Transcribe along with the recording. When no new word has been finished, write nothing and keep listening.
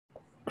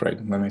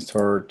Great, let me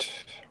start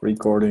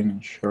recording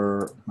and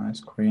share my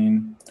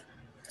screen.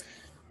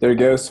 There you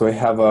go. So I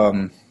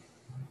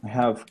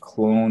have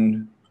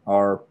cloned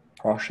our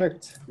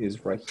project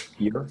is right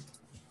here.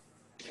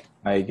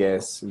 I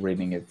guess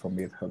reading it from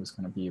GitHub is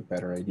going to be a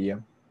better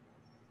idea.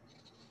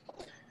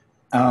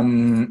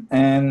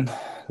 And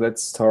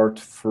let's start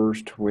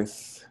first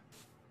with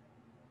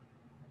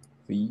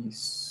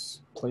these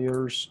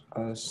players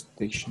as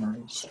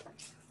dictionaries.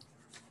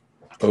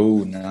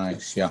 Oh,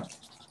 nice, yeah.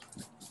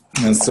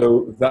 And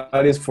so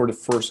that is for the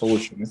first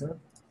solution, isn't it?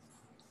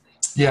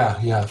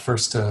 Yeah.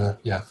 First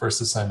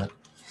assignment.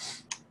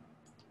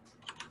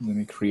 Let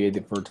me create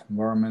the virtual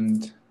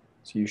environment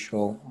as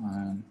usual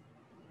and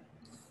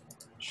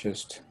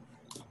just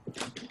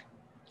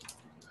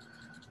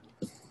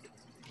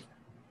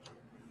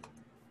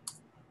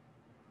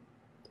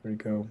there we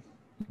go.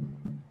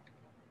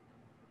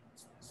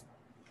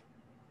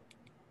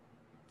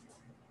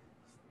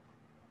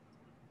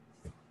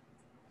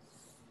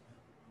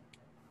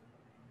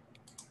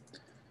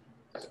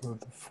 So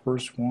the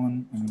first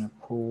one, I'm going to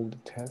pull the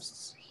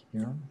tests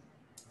here.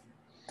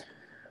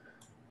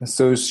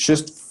 So it's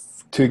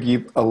just to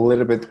give a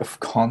little bit of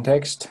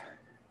context,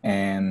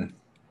 and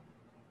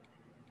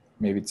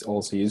maybe it's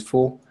also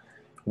useful.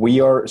 We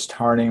are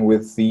starting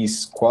with these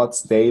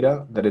squads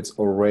data that it's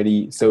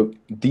already, so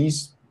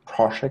this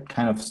project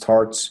kind of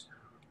starts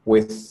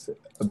with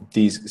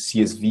these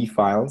CSV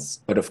files,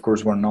 but of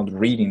course we're not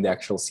reading the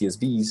actual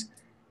CSVs.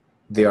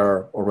 They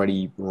are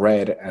already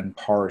read and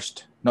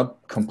parsed,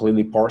 not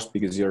completely parsed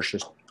because they're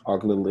just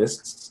ugly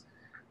lists,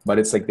 but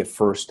it's like the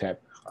first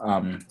step.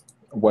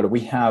 What we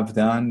have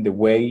done, the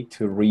way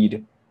to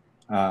read,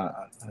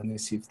 let me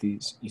see if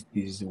this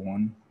is the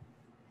one.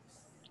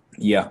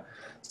 Yeah,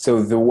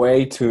 so the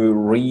way to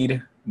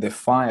read the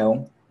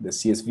file, the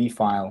CSV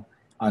file,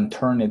 and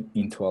turn it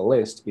into a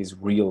list is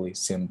really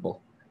simple.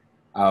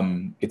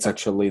 It's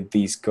actually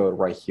this code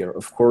right here.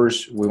 Of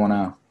course, we want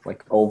to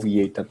like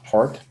obviate that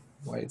part.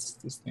 Why is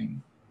this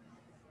thing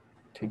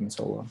taking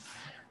so long?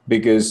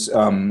 Because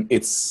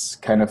it's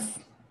kind of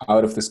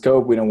out of the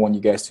scope. We don't want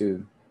you guys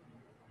to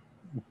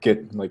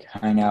get like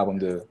hang out on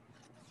the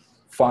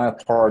file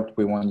part.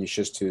 We want you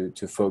just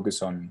to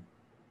focus on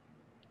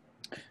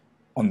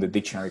the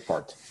dictionary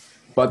part.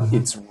 But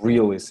it's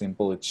really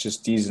simple. It's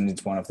just this, and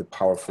it's one of the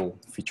powerful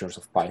features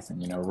of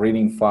Python. You know,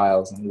 reading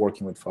files and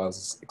working with files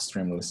is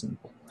extremely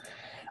simple.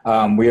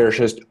 We are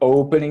just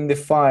opening the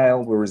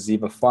file. We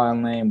receive a file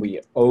name. We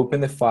open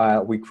the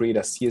file. We create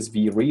a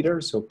CSV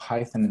reader. So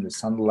Python in the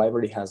Sandal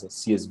library has a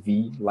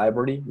CSV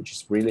library, which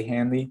is really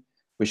handy.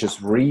 We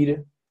just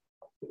read.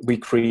 We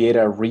create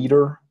a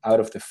reader out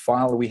of the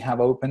file we have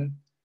open,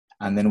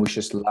 and then we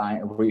just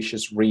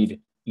read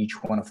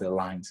each one of the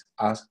lines.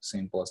 As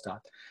simple as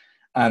that.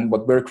 And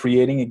what we're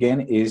creating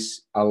again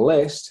is a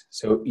list.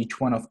 So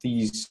each one of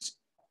these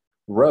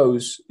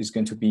rows is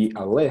going to be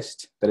a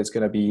list that is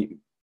going to be,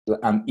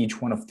 and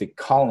each one of the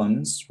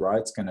columns, right,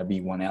 it's going to be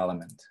one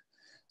element.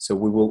 So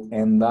we will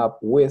end up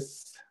with,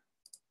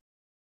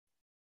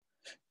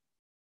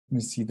 let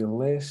me see the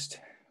list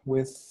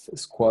with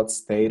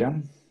squads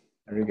data.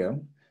 There we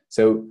go.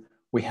 So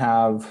we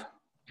have,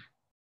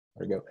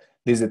 there we go.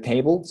 This is a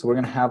table. So we're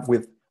going to have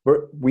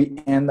we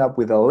end up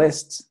with a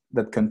list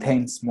that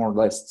contains more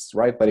lists,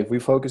 right? But if we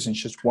focus on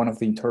just one of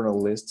the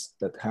internal lists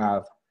that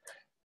have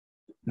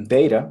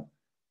data,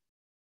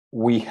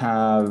 we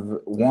have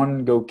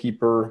one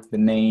goalkeeper, the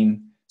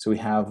name. So we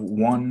have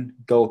one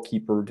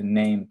goalkeeper, the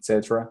name,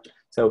 etc.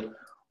 So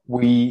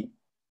we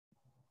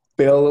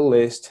build a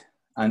list,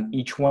 and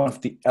each one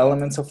of the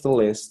elements of the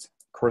list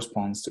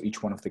corresponds to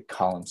each one of the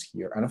columns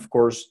here. And of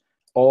course,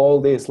 all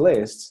these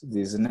lists,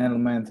 this is an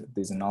element,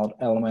 this is another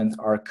element,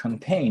 are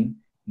contained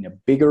in a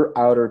bigger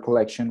outer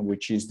collection,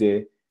 which is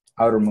the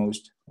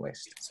outermost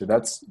list. So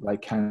that's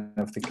like kind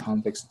of the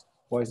context.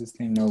 Why is this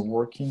thing not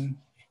working?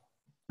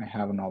 I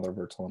have another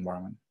virtual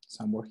environment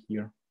somewhere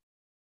here.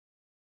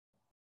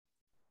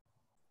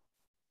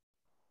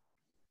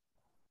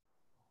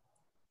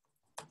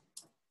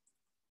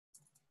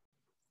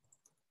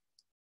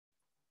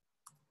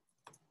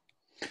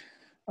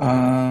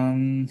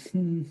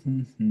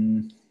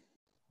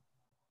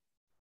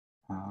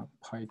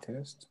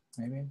 PyTest,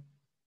 maybe.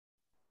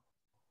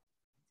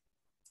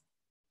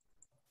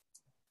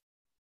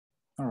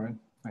 All right,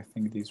 I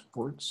think this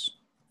works.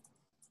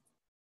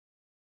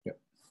 Yeah.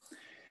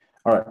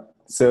 All right,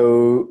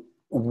 so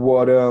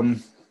what,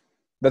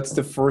 that's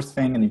the first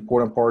thing, an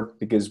important part,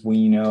 because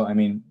we know, I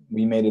mean,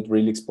 we made it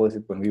really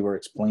explicit when we were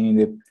explaining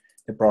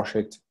the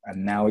project,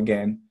 and now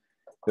again,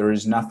 there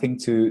is nothing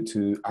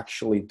to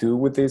actually do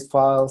with these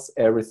files.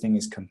 Everything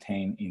is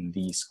contained in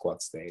these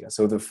squads data.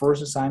 So the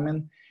first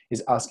assignment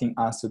is asking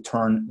us to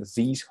turn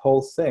this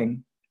whole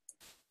thing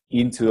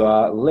into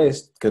a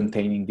list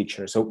containing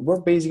dictionary. So we're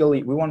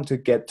basically, we want to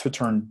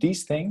turn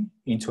this thing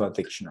into a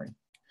dictionary.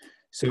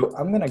 So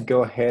I'm gonna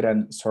go ahead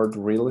and start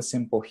really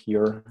simple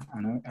here.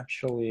 And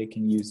actually I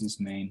can use this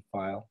main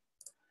file.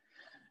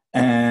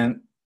 And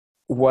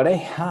what I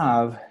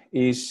have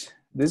is,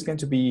 this is going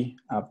to be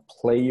a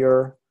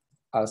player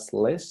as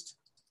list.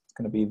 It's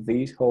going to be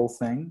this whole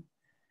thing.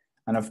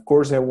 And of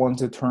course, I want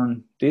to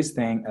turn this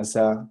thing as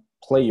a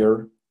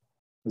player,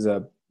 as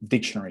a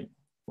dictionary,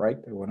 right?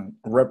 I want to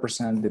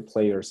represent the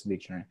player's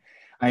dictionary.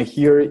 And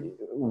here,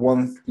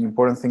 one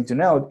important thing to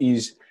note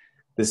is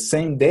the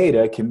same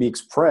data can be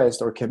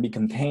expressed or can be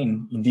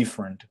contained in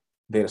different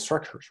data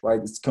structures,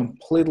 right? It's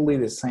completely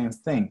the same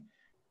thing.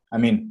 I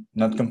mean,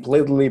 not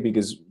completely,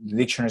 because the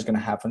dictionary is going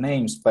to have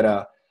names,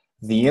 but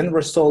the end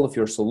result of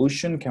your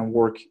solution can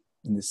work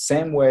in the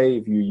same way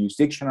if you use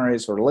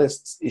dictionaries or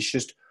lists. It's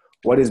just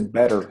what is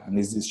better, and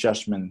this is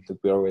judgment that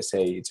we always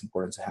say it's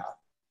important to have.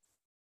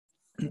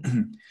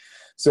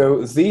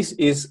 So this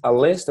is a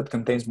list that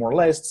contains more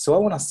lists. So I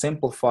want to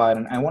simplify it,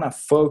 and I want to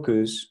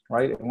focus,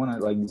 right? I want to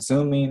like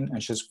zoom in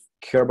and just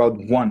care about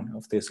one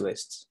of these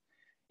lists.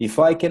 If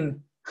I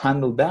can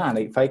handle that,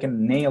 if I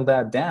can nail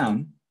that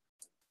down,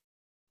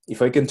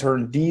 if I can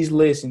turn these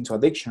lists into a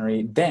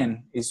dictionary,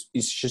 then it's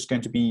just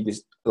going to be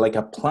this, like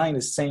applying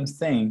the same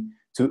thing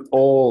to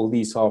all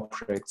these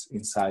objects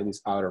inside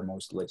this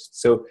outermost list.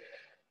 So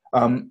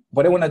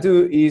what I want to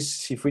do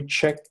is, if we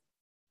check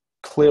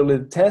clearly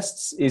the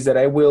tests, is that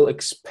I will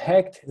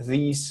expect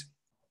these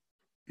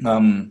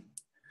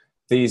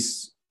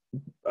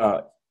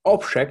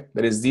object,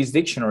 that is this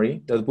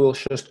dictionary, that will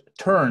just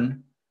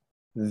turn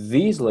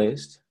this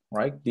list,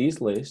 right,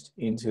 this list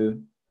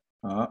into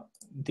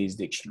this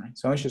dictionary.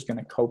 So I'm just going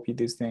to copy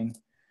this thing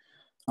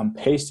and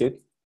paste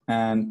it,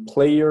 and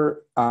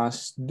player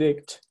as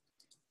dict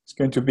is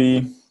going to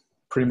be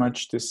pretty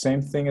much the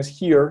same thing as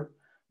here.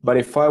 But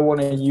if I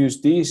want to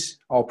use this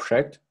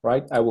object,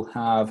 right, I will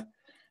have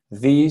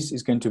this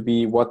is going to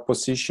be what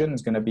position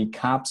is going to be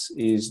caps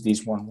is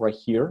this one right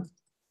here,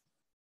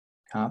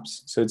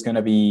 caps. So it's going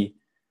to be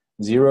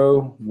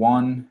 0,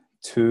 1,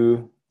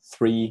 2,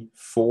 3,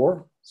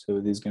 4. So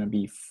this is going to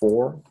be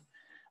 4.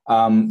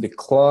 The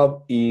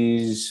club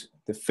is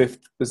the 5th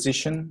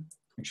position.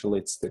 Actually,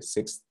 it's the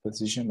 6th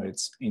position, but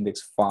it's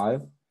index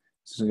 5.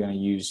 So we're going to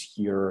use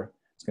here,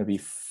 it's going to be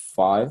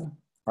 5,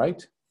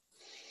 right?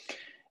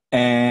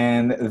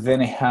 And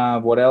then I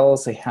have, what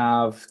else? I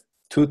have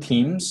 2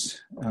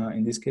 teams.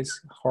 In this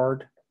case,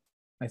 hard.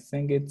 I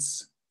think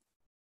it's,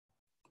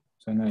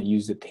 so I'm going to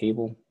use the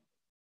table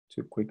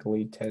to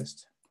quickly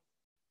test.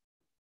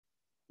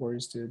 Where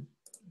is the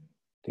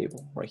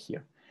table? Right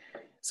here.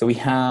 So we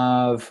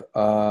have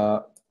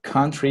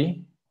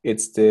country.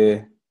 It's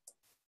the,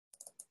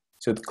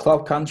 so the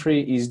club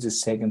country is the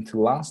second to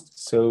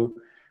last. So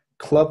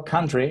club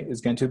country is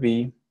going to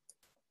be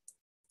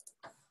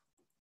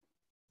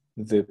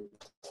the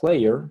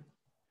player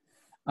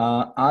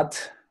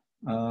at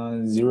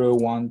 0,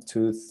 1,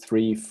 2,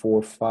 3,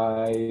 4,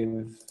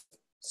 5,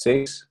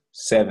 6,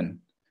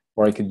 7.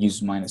 Or I could use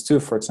 -2,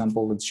 for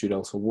example. It should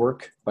also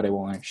work, but I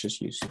won't actually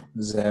use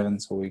 7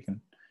 so we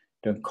can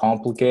don't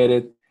complicate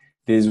it.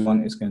 This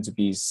one is going to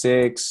be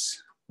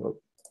 6,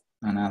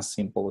 and as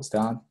simple as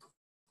that.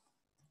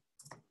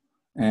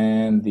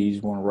 And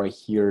this one right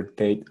here,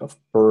 date of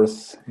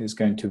birth, is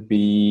going to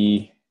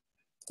be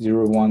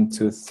 0, 1,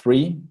 2,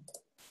 3.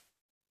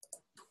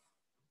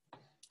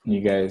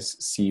 You guys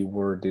see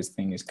where this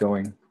thing is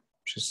going.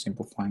 Just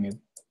simplifying it.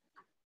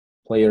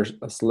 Players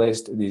as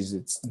list. This is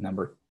its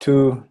number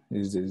 2.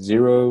 This is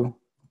 0,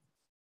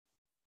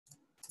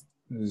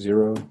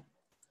 0,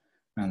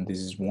 and this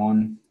is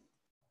 1.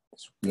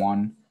 It's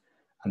 1,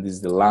 and this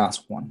is the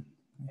last one.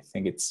 I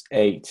think it's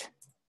 8,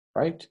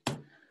 right?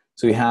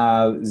 So we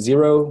have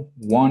 0,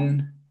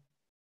 1,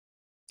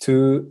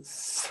 2,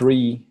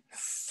 3,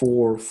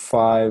 4,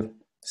 5,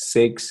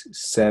 6,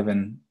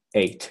 7,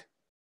 8.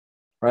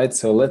 Right,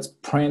 so let's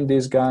print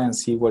this guy and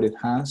see what it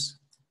has.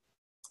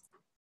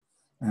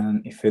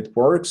 And if it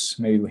works,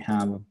 maybe we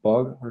have a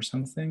bug or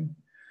something.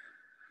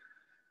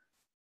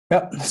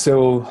 Yeah,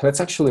 so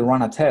let's actually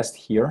run a test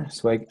here.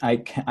 So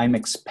I'm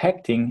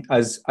expecting,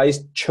 as I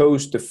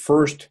chose the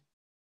first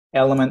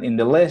element in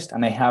the list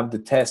and I have the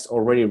test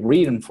already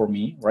written for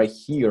me right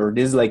here.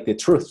 This is like the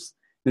truth.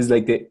 This is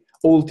like the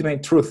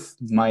ultimate truth.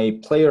 My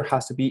player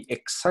has to be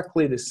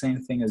exactly the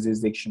same thing as this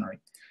dictionary.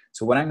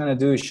 So what I'm going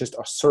to do is just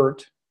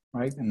assert,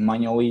 right? And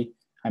manually,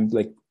 I'm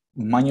like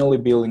manually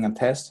building a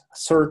test,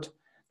 assert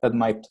that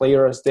my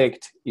player as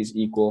dict is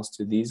equals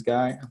to this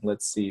guy. And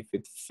let's see if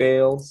it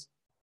fails.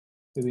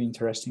 It'll be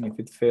interesting if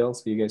it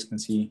fails, so you guys can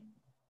see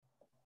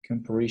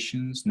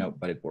comparisons. No,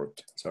 but it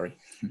worked, sorry.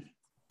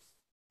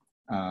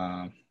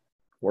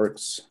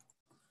 Works.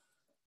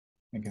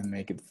 I can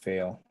make it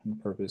fail on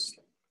purpose.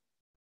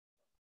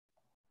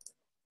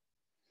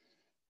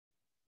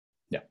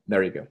 Yeah,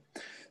 there you go.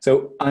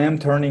 So I am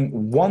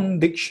turning one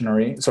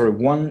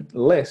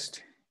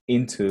list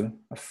into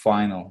a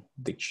final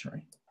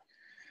dictionary.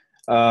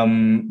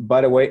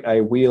 By the way,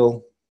 I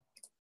will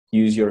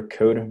use your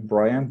code,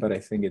 Brian, but I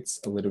think it's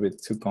a little bit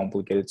too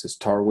complicated to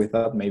start with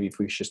that. Maybe if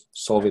we just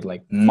solve it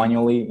like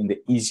manually in the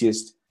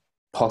easiest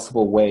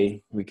possible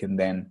way, we can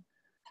then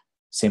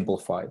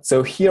simplify it.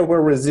 So here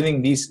we're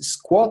receiving this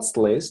squads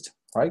list,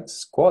 right?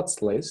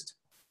 Squads list.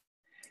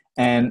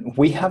 And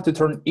we have to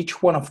turn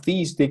each one of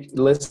these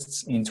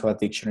lists into a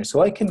dictionary. So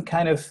I can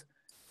kind of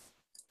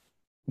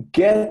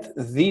get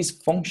this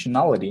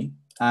functionality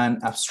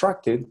and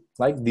abstract it,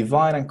 like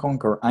divide and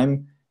conquer.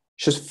 I'm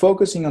just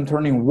focusing on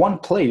turning one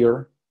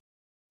player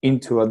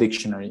into a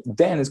dictionary.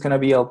 Then it's going to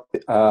be a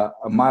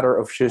matter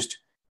of just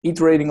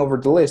iterating over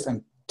the list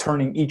and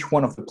turning each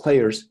one of the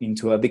players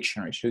into a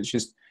dictionary. So it's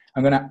just,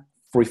 I'm going to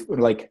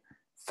like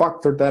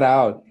factor that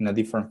out in a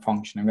different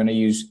function. I'm going to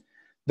use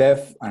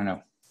def, I don't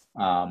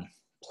know,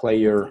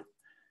 player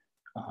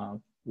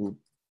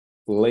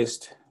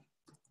list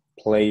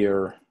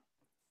player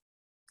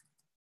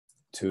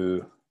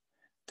to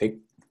take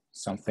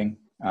something.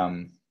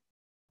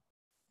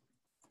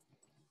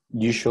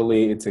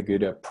 Usually it's a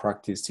good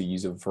practice to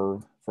use a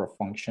verb for a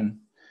function.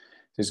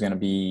 There's going to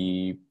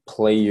be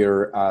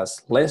player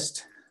as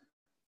list.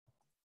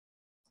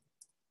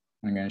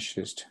 I'm going to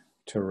choose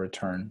to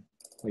return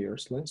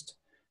players list.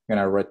 I'm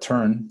going to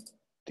return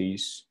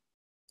this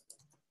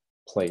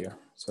player.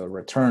 So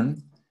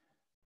return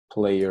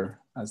player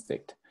as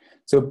dict.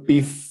 So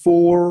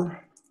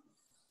before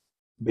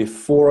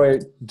I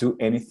do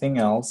anything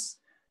else,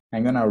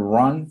 I'm going to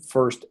run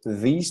first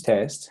these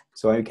tests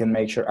so I can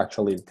make sure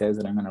actually the test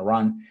that I'm going to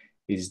run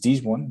is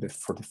this one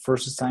for the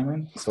first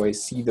assignment. So I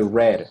see the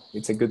red.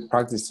 It's a good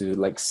practice to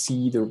like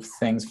see the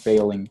things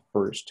failing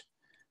first.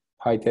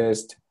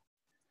 PyTest,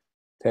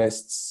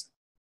 tests,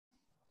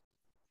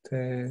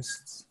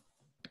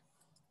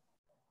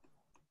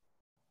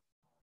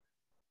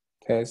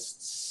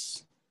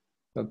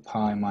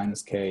 .py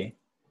minus k.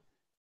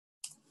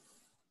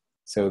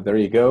 So there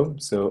you go.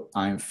 So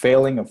I'm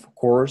failing, of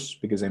course,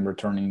 because I'm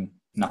returning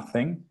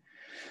nothing.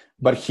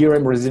 But here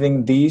I'm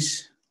receiving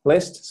this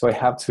list. So I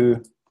have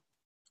to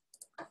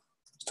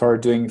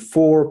start doing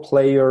for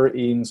player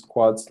in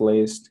squads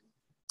list,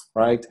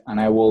 right? And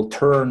I will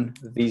turn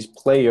this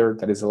player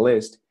that is a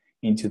list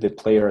into the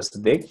player as a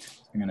dict.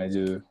 I'm going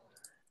to do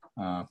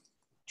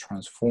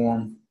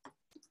transform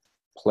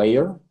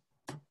player,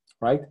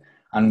 right?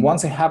 And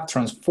once I have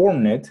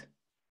transformed it,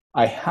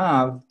 I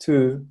have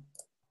to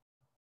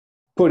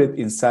put it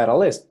inside a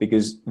list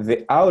because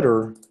the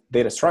outer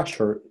data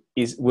structure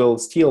will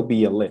still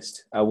be a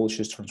list. I will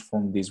just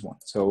transform this one.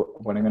 So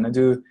what I'm going to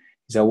do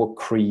is I will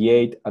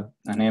create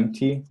an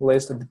empty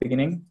list at the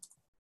beginning.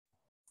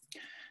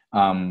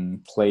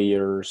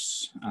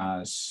 Players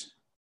as,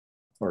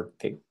 or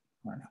take,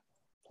 I don't know,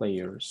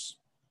 players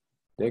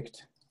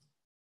dict,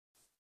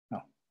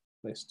 no,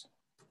 list.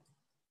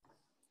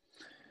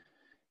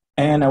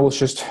 And I will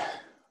just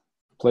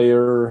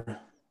player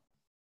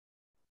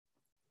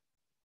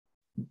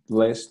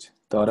list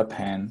dot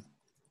append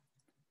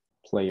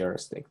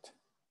players dict.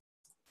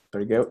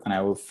 There you go. And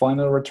I will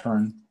finally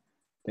return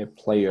the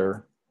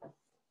players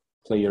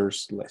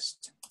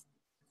list.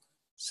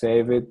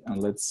 Save it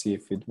and let's see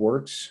if it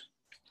works.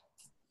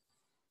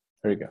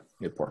 There you go,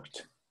 it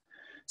worked.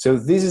 So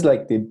this is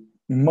like the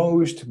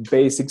most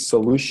basic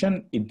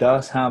solution. It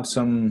does have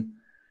some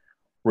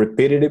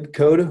repetitive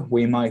code,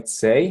 we might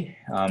say.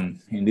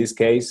 In this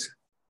case,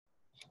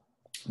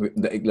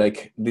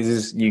 like this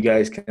is, you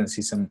guys can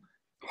see some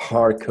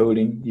hard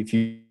coding if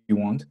you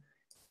want.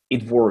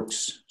 It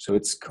works, so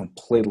it's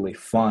completely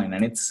fine,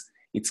 and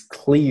it's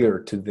clear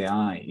to the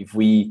eye. If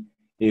we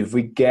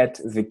get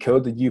the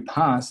code that you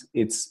pass,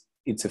 it's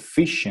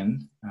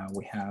efficient.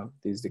 We have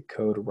this the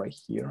code right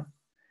here.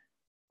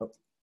 Oh.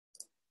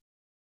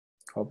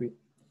 Copy.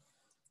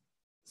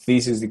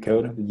 This is the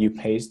code that you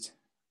paste,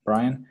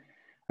 Brian.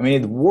 I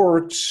mean, it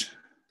works,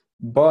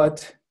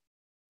 but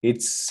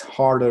it's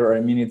harder. I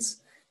mean,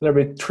 it's a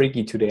little bit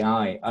tricky to the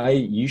eye. I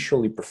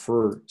usually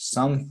prefer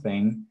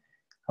something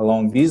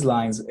along these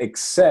lines,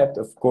 except,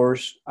 of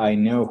course, I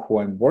know who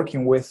I'm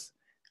working with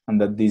and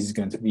that this is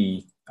going to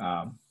be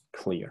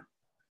clear.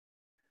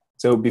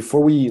 So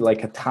before we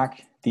like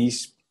attack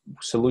this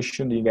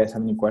solution, do you guys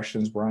have any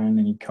questions, Brian?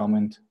 Any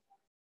comment?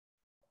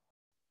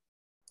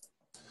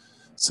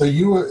 So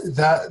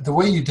the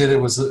way you did it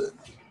was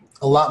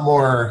a lot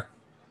more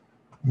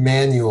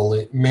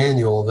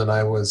manual than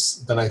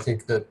I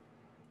think that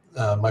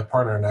my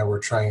partner and I were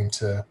trying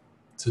to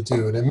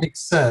do, and it makes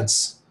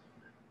sense.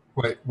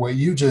 What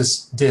you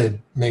just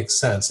did makes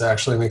sense. It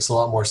actually makes a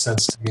lot more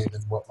sense to me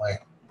than what my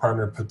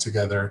partner put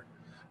together,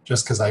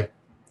 just because I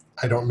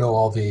don't know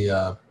all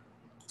the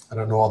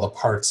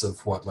parts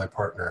of what my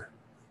partner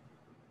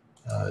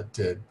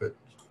did, but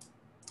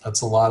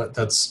that's a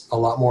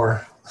lot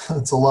more.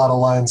 It's a lot of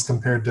lines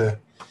compared to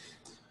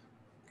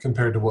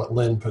what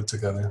Lynn put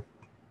together.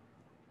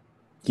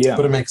 Yeah,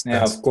 but it makes sense.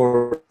 Yeah, of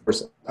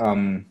course.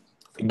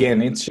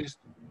 Again, it's just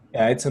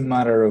it's a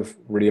matter of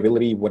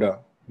readability.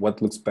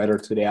 What looks better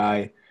to the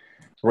eye?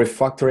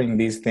 Refactoring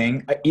this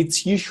thing.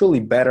 It's usually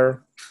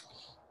better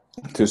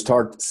to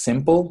start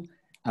simple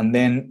and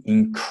then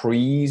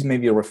increase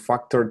maybe a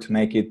refactor to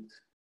make it,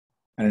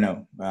 I don't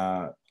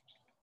know,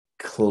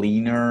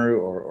 cleaner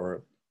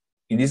or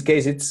in this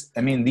case,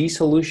 the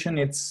solution,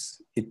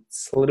 it's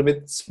a little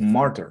bit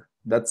smarter.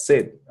 That's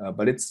it.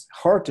 But it's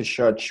hard to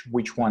judge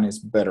which one is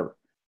better.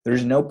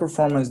 There's no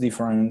performance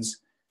difference.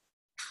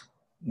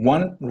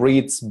 One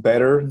reads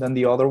better than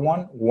the other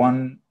one.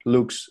 One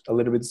looks a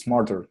little bit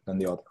smarter than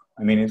the other.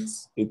 I mean,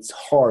 it's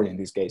hard in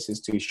these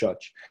cases to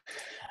judge.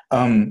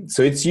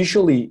 So it's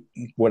usually,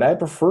 what I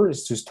prefer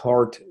is to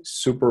start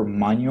super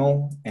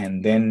manual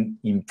and then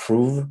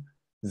improve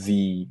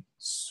the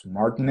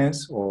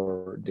smartness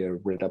or the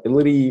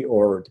readability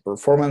or the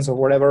performance or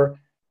whatever,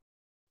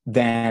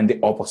 than the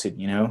opposite,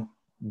 you know,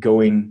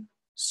 going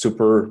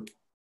super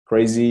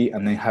crazy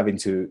and then having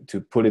to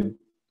put it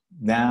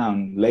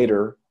down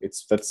later.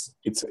 It's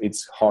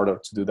harder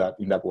to do that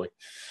in that way.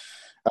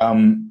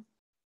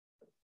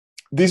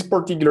 This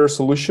particular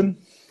solution,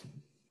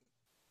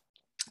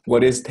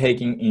 what is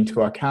taking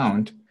into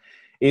account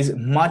is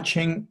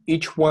matching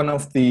each one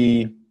of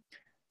the,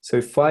 so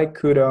if I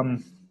could, how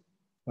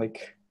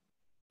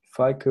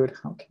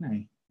can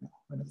I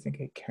don't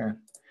think I can.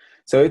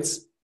 So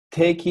it's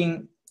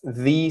taking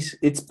these,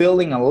 it's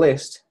building a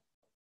list,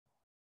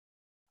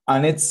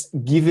 and it's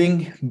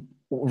giving,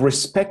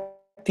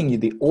 respecting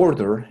the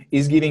order,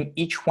 is giving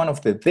each one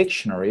of the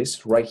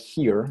dictionaries right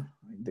here.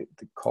 The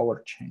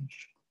color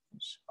change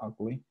is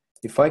ugly.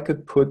 If I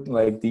could put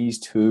like these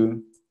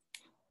two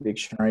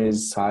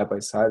dictionaries side by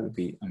side, it would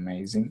be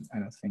amazing. I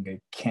don't think I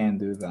can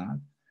do that.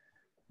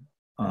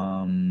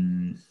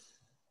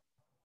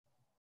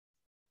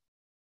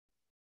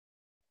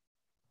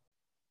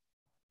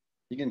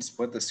 You can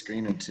split the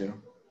screen in two.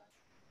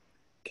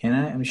 Can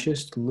I? I'm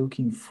just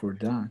looking for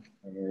that.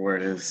 I don't know where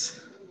it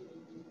is.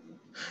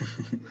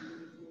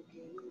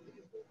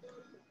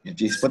 If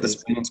you split the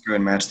screen screw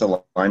and match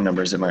the line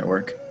numbers, it might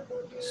work.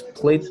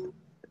 Split.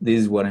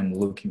 This is what I'm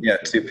looking for. Yeah,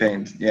 2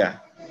 panes. Yeah.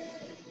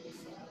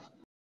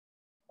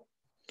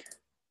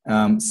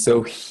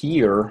 So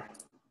here,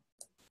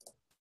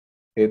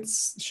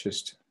 it's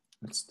just,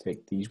 let's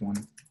take these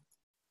one.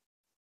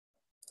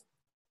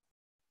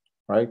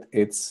 Right?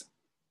 It's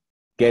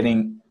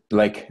getting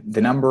like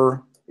the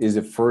number is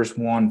the first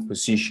one,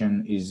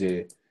 position is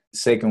the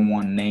second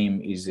one, name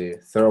is the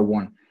third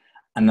one.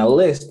 And a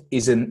list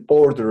is an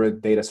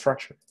ordered data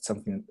structure.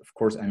 Something, of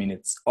course, I mean,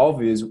 it's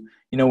obvious,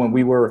 you know, when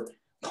we were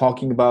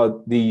talking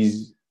about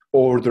these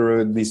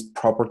these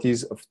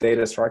properties of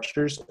data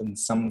structures, and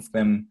some of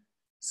them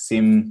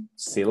seem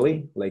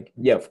silly, like,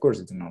 yeah, of course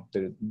it's an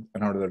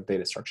ordered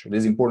data structure. This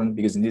is important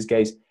because in this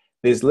case,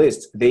 these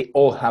lists, they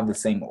all have the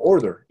same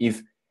order.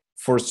 If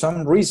for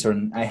some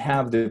reason I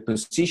have the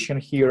position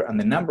here and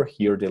the number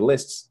here, the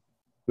lists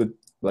would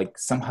like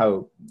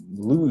somehow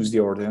lose the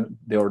order,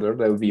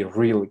 that would be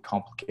really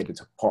complicated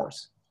to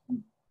parse.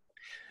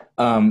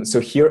 So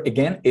here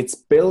again, it's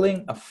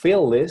building a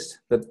field list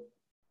that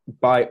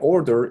by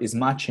order is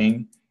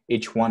matching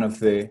each one of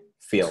the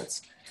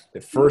fields. The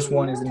first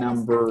one is the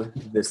number,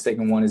 the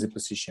second one is the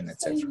position,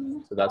 etc.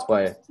 So that's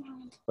what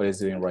it's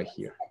doing right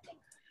here.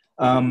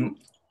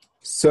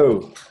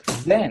 So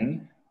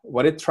then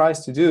what it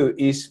tries to do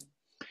is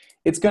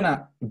it's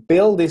gonna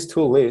build these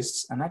two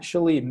lists, and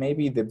actually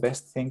maybe the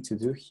best thing to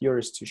do here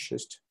is to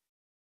just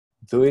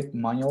do it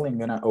manually. I'm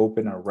gonna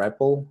open a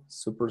REPL,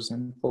 super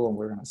simple, and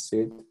we're gonna see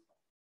it.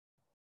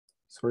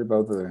 Sorry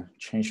about the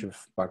change of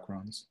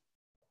backgrounds.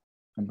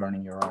 I'm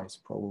burning your eyes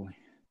probably.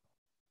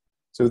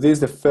 So this is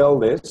the file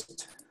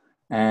list,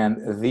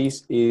 and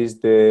this is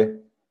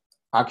the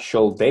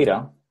actual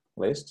data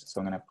list. So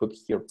I'm gonna put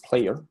here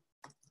player.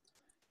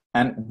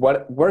 And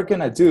what we're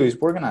gonna do is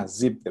we're gonna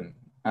zip them.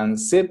 And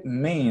zip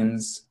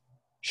means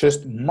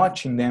just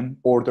matching them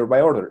order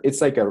by order.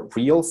 It's like a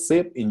real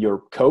zip in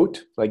your code,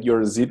 like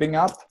you're zipping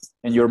up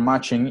and you're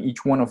matching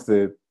each one of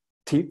the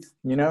teeth,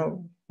 you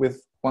know,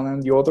 with one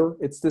and the other.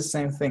 It's the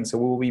same thing. So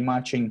we will be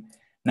matching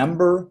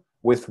number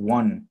with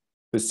one,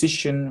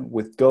 position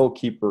with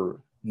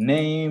goalkeeper,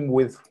 name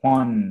with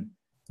one,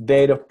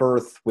 date of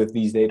birth with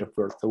these date of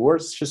birth. So we're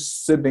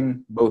just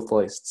zipping both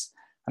lists.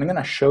 And I'm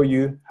gonna show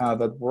you how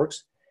that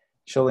works.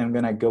 Actually, I'm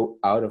gonna go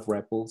out of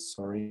REPL,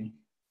 sorry,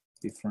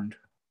 different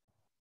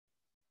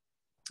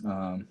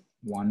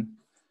one.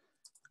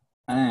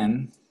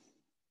 And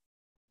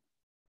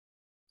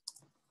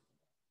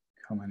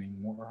how many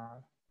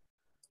more?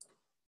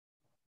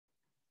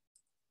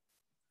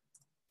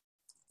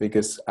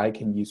 Because I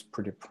can use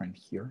pretty print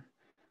here.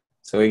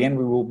 So again,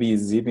 we will be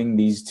zipping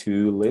these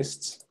two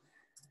lists.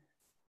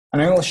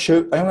 And I'm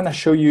gonna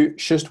show you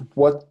just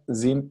what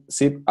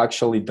zip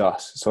actually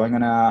does. So I'm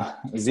gonna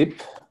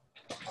zip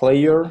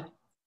player,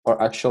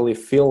 or actually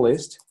field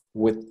list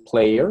with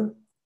player,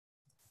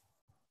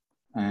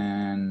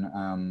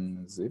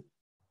 and zip.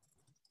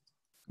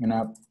 I'm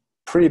gonna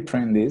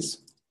pre-print this.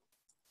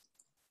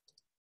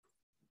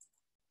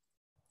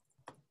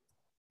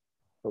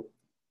 Oh.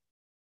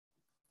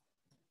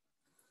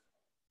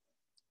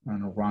 I'm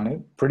gonna run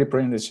it.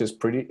 Pre-print is just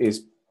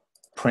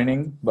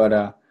printing,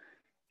 but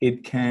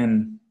it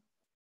can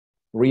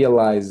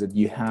realize that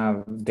you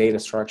have data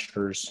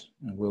structures,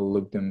 and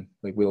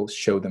we'll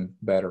show them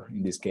better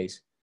in this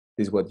case.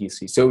 This is what you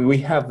see. So we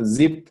have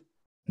zip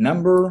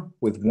number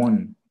with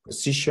one,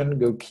 position,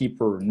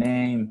 goalkeeper,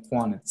 name,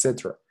 one,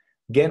 etc.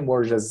 Again,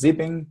 we're just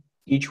zipping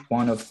each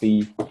one of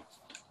the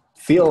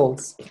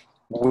fields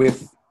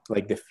with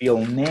like the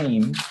field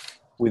name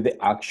with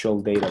the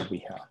actual data we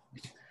have.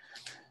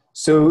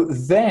 So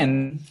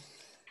then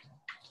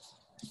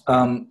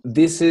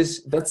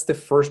That's the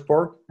first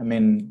part. I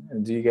mean,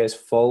 do you guys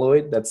follow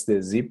it? That's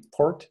the zip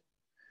part.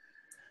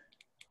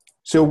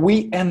 So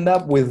we end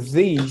up with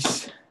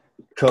this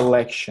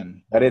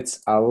collection, that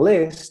it's a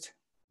list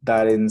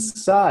that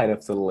inside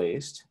of the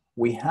list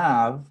we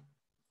have,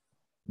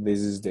 this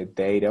is the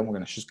data, we're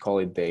going to just call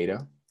it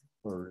data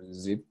or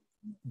zip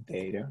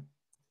data,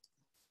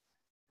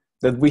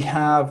 that we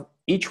have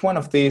each one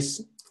of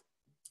these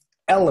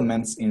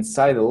elements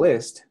inside the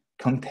list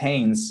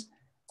contains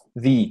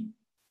the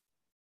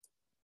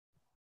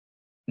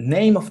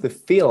name of the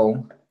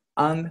field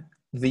and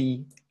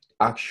the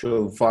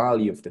actual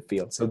value of the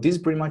field. So this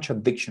is pretty much a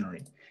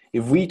dictionary.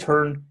 If we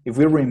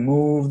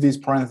remove these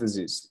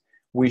parentheses,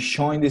 we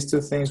join these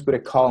two things with a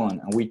colon,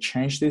 and we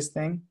change this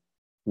thing,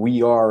 we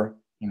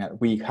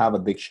have a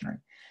dictionary.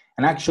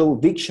 And actual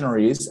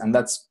dictionaries, and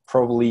that's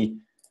probably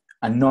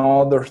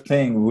another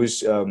thing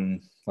was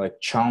like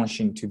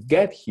challenging to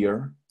get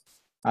here,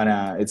 and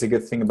it's a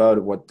good thing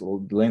about what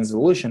Lane's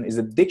solution is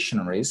that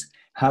dictionaries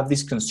have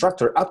this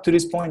constructor. Up to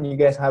this point, you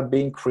guys have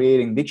been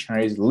creating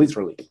dictionaries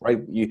literally,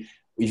 right?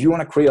 If you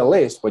want to create a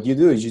list, what you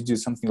do is you do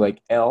something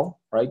like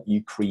L, right?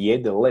 You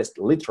create the list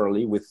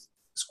literally with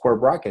square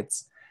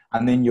brackets,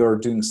 and then you're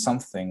doing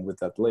something with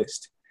that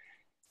list.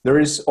 There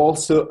is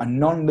also a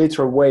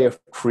non-literal way of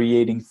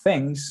creating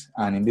things,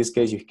 and in this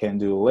case, you can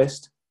do a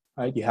list,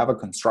 right? You have a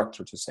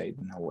constructor to say it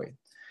in a way.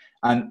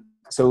 And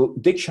so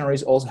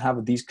dictionaries also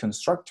have this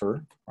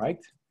constructor, right?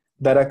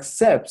 That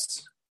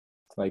accepts,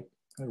 like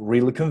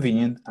really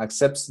convenient,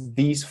 accepts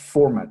this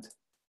format.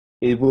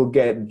 It will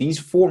get this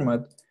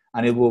format,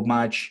 and it will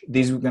match,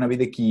 this is going to be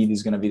the key, this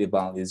is going to be the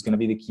boundary, this is going to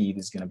be the key,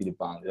 this is going to be the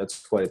boundary.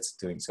 That's what it's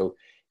doing. So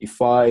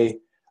if I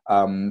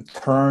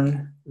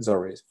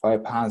if I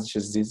pass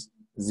just this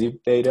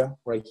zip data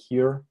right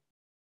here,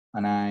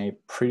 and I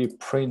print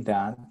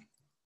that,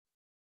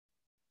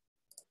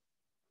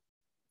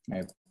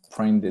 I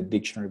print the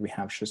dictionary we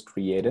have just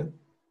created,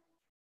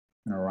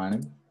 and I run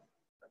it.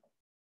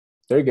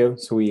 There you go.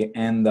 So we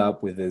end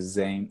up with the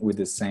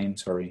same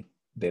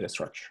data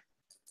structure.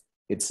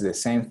 It's the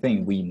same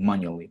thing we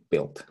manually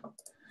built.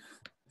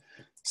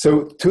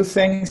 So two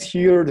things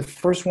here. The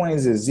first one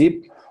is a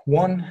zip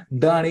one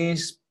that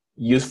is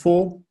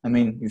useful. I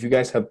mean, if you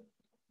guys have,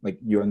 like,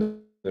 you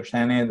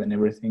understand it and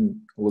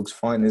everything looks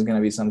fine, it's going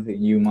to be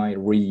something you might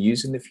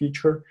reuse in the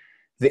future.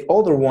 The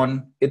other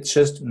one, it's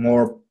just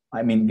more,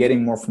 I mean,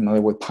 getting more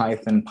familiar with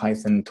Python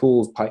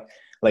tools,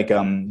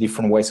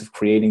 different ways of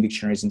creating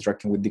dictionaries,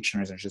 interacting with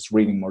dictionaries, and just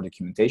reading more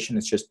documentation.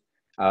 It's just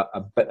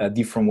a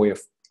different way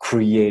of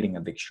creating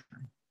a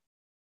dictionary.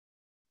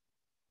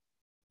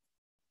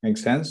 Make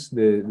sense?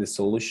 The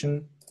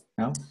solution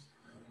now?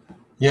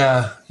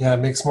 Yeah, it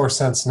makes more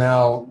sense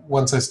now.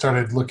 Once I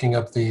started looking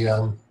up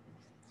the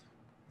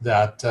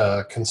that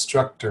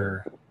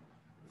constructor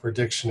for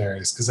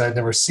dictionaries, because I'd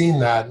never seen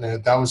that,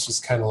 and that was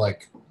just kind of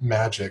like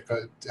magic,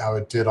 how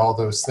it did all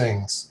those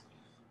things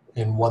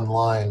in one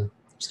line.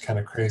 It's kind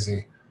of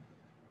crazy.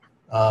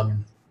 But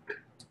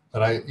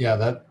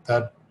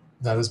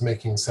that is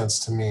making sense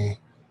to me.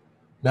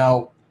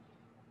 Now,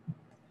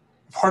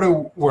 part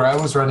of where I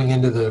was running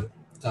into the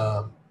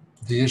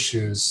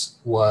issues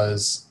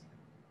was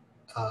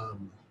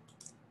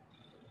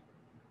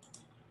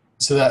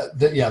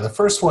the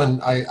first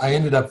one I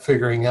ended up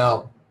figuring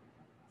out.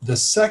 The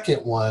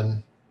second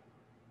one,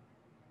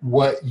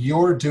 what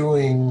you're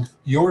doing,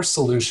 your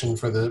solution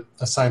for the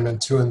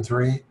assignment 2 and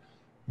 3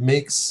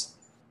 makes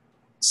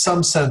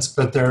some sense,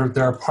 but there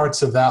are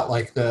parts of that,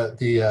 like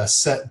the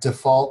set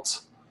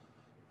default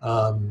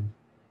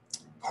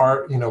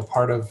part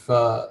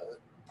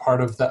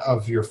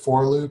of your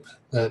for loop,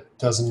 that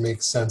doesn't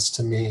make sense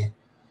to me.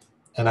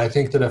 And I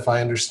think that if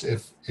I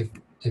understand,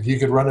 if you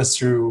could run us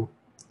through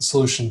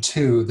solution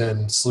 2,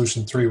 then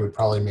solution 3 would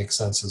probably make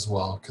sense as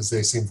well, because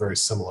they seem very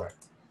similar.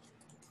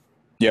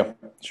 Yeah,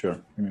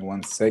 sure. Give me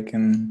 1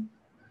 second.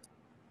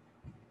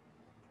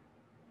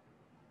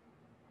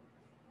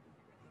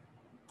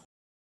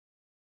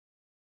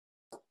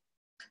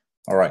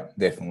 All right,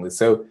 definitely.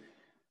 So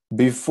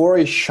before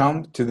I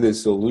jump to the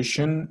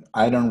solution,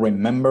 I don't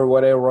remember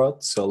what I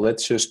wrote. So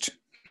let's just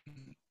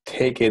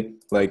take it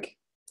like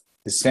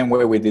the same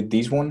way we did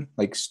this one,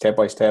 like step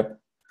by step,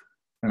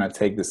 and I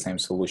take the same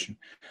solution.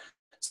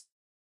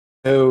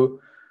 So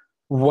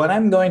what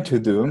I'm going to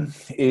do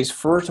is,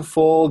 first of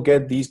all,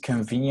 get these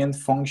convenient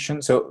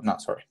functions. I'm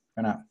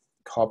gonna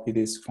copy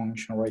this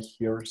function right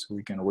here so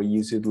we can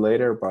reuse it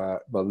later,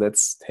 but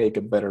let's take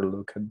a better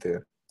look at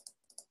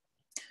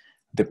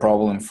the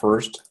problem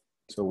first,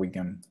 so we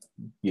can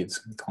give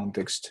some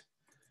context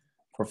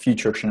for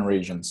future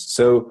generations.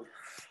 So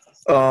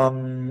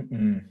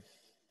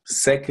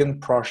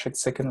second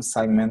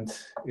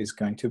assignment is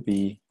going to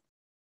be,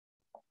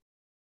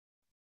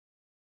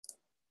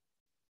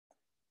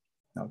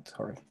 no,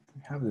 sorry,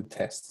 we have the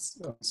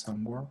tests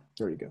somewhere.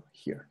 There you go,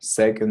 here,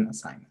 second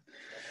assignment.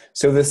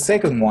 So the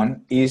second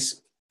one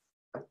is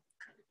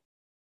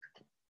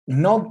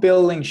not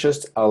building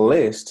just a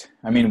list.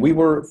 I mean, we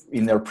were,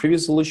 in our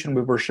previous solution,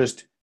 we were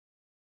just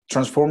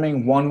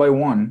transforming one by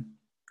one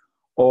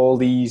all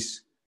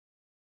these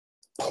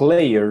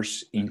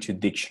players into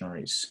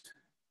dictionaries.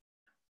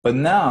 But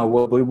now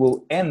what we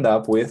will end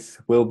up with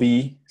will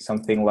be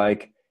something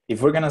like,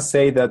 if we're gonna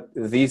say that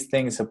this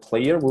thing is a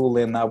player, we will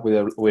end up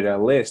with a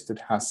list that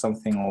has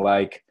something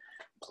like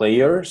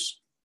players.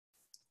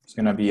 It's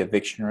gonna be a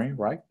dictionary,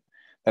 right?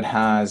 That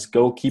has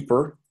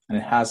goalkeeper, and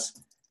it has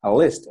a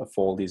list of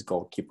all these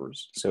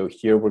goalkeepers. So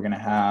here we're gonna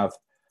have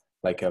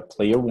like a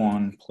player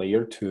 1,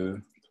 player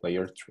 2,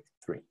 player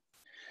 3.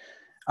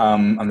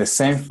 And the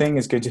same thing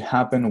is going to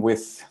happen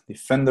with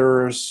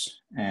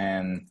defenders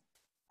and,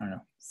 I don't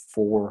know,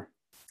 4,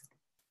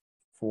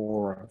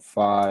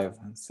 5,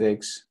 and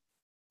 6,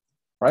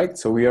 right?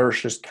 So we are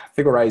just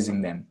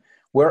categorizing them.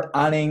 We're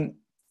adding,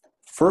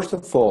 first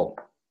of all,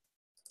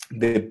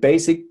 the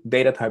basic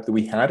data type that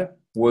we had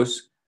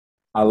was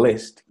a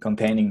list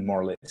containing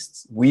more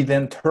lists. We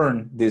then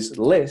turn this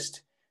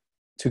list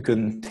to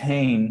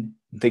contain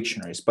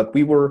dictionaries, but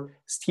we were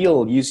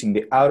still using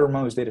the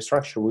outermost data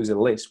structure was a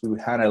list. We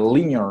had a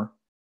linear,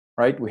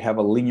 right? We have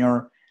a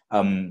linear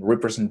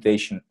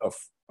representation of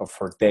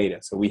our data.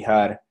 So we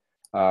had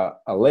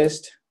a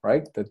list,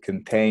 right, that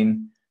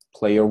contained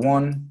player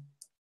 1,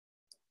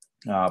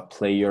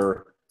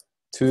 player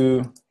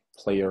 2,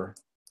 player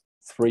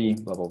 3,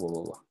 blah, blah, blah,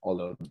 blah, blah, all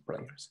those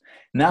players.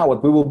 Now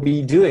what we will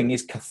be doing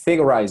is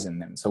categorizing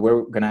them. So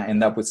we're gonna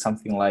end up with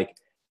something like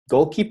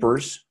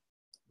goalkeepers.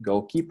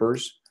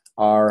 Goalkeepers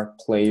are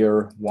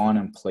player 1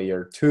 and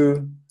player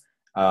 2.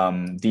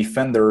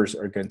 Defenders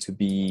are going to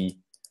be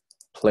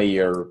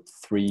player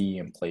 3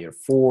 and player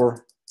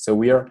 4. So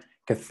we are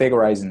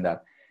categorizing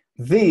that.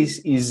 This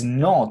is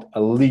not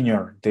a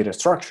linear data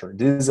structure.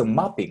 This is a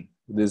mapping.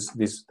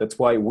 That's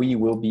why we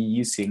will be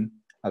using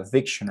a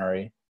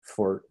dictionary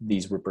for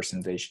these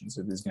representations.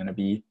 So these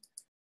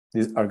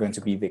are going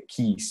to be the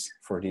keys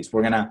for this.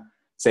 We're gonna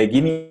say,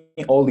 give me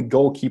all the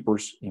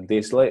goalkeepers in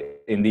this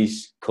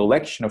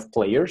collection of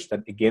players.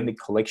 That again, the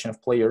collection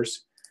of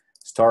players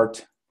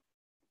start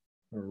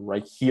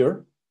right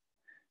here.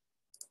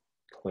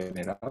 Clean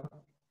it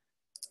up,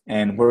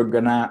 and we're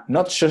gonna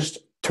not just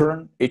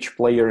turn each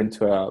player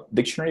into a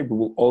dictionary, but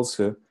we'll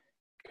also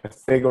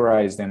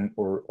categorize them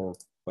or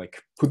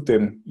like put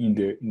them in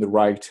the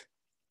right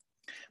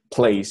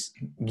place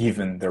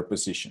given their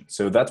position.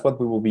 So that's what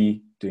we will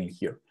be doing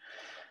here.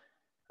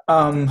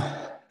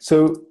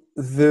 So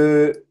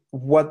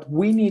what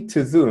we need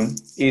to do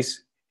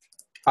is,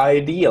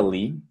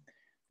 ideally,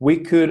 we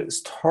could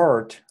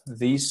start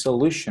this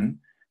solution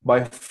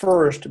by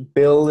first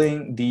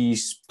building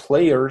these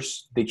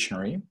players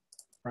dictionary,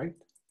 right?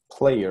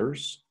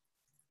 Players.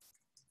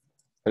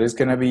 That is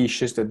going to be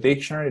just a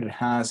dictionary that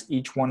has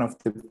each one of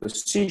the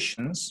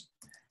positions,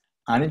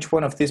 and each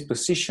one of these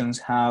positions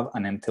have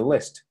an empty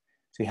list.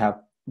 So you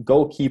have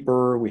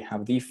goalkeeper, we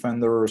have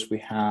defenders, we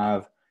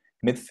have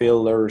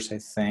midfielders, I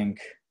think,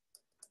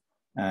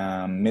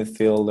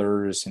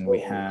 midfielders, and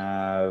we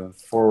have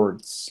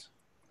forwards.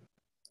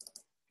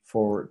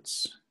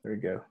 There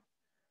you go.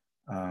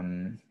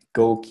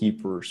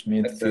 Goalkeepers,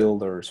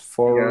 midfielders,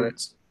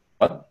 forwards.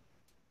 What?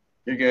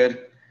 You're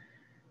good.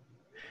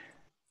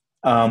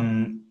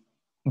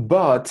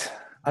 But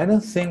I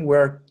don't think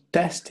we're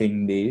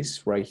testing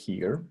this right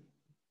here.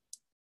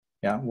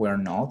 Yeah, we're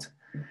not.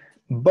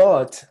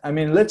 But I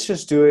mean, let's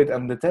just do it,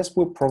 and the test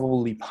will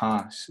probably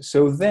pass.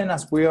 So then,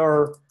 as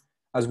we're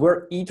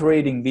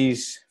iterating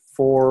this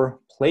for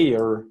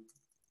player,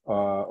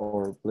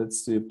 or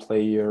let's do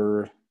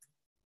player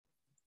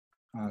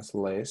as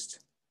list.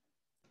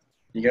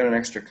 You got an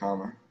extra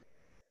comma.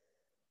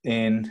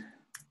 And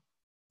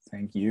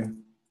thank you.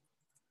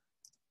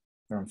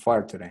 You're on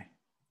fire today.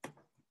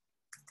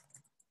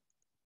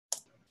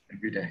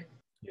 Every day.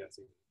 Yes.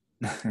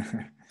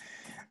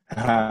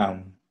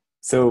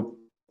 So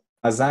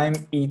as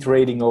I'm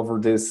iterating over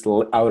this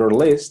outer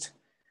list,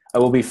 I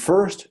will be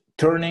first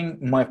turning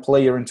my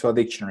player into a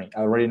dictionary.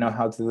 I already know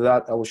how to do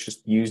that. I will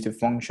just use the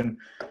function.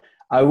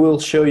 I will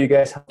show you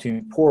guys how to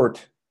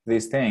import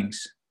these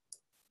things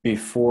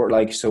before,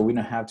 like, so we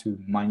don't have to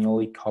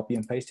manually copy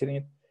and paste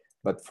it.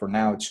 But for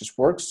now, it just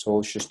works. So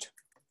I'll just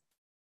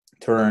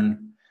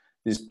turn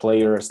this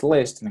player as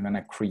list, and I'm going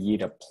to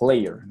create a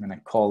player. I'm going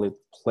to call it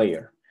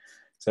player.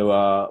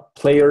 So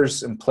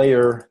players and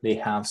player, they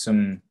have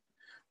some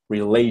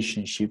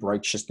relationship,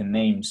 right? Just the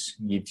names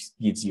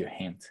gives you a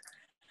hint.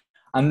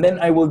 And then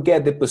I will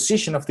get the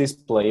position of this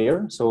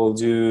player. So I'll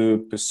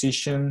do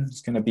position.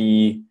 It's going to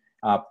be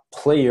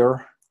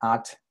player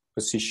at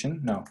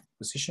position. No,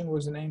 position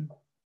was the name.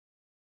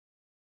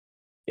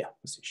 Yeah,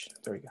 position.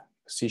 There we go.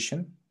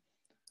 Position.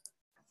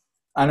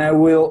 And I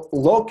will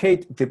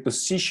locate the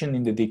position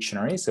in the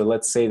dictionary. So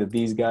let's say that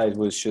these guys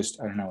was just,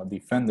 I don't know, a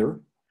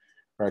defender,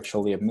 or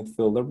actually a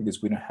midfielder,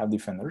 because we don't have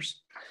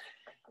defenders.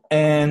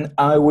 And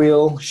I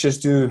will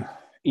just do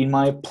in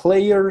my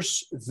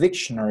players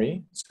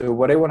dictionary. So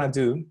what I want to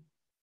do,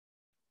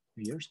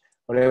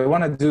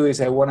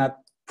 is I want to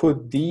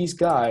put this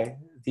guy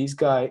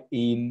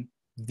in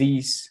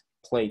this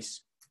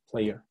place,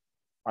 player,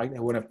 right? I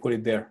want to put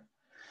it there.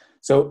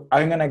 So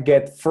I'm going to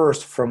get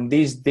first from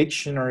this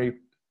dictionary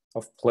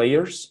of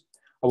players,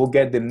 I will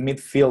get the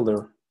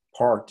midfielder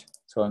part.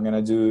 So I'm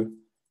gonna do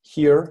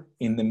here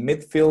in the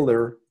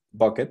midfielder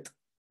bucket,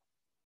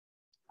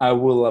 I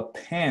will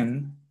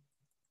append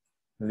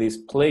this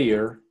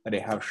player that I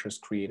have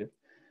just created.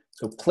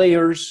 So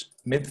players,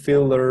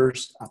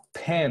 midfielders,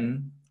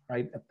 append,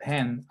 right?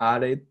 Append,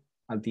 added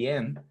at the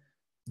end,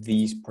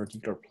 this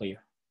particular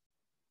player.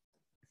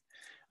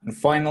 And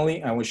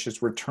finally, I will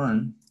just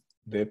return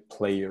the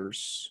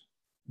players,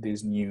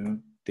 this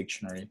new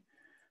dictionary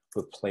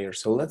with players.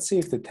 So let's see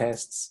if the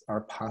tests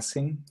are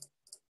passing.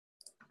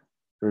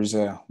 There's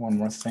one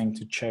more thing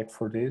to check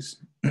for this.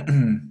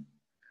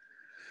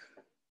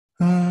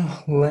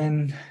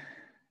 Len.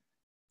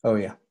 Oh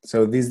yeah,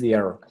 so this is the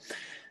error.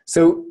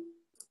 So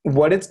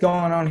what is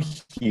going on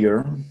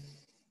here,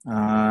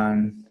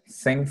 and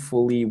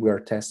thankfully we are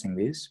testing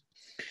this.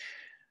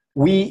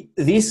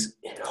 This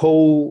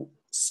whole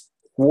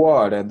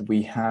squad that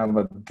we have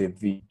at the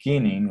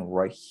beginning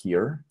right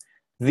here,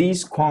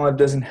 this squad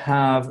doesn't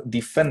have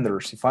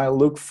defenders. If I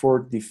look for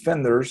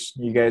defenders,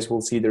 you guys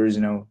will see there is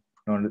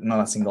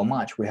not a single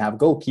match. We have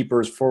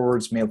goalkeepers,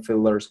 forwards,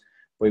 midfielders,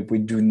 but we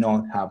do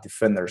not have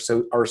defenders.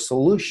 So our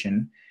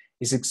solution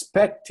is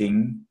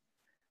expecting,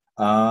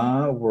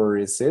 where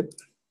is it?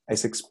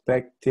 It's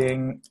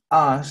expecting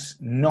us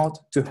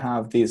not to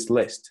have this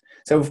list.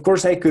 So of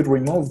course I could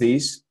remove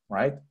these,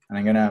 right? And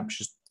I'm gonna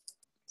just,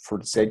 for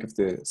the sake of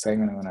the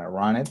segment, I'm gonna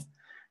run it.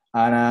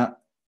 And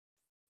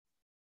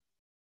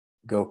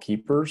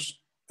goalkeepers.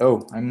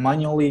 Oh, I'm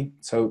manually,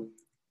 so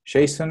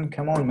Jason,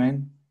 come on,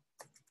 man.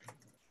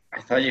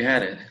 I thought you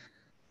had it.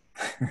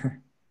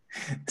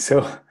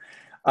 So,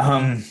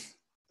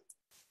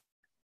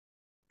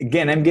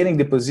 again, I'm getting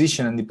the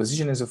position, and the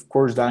position is, of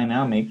course,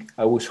 dynamic.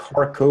 I was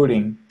hard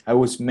coding. I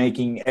was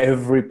making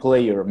every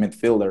player a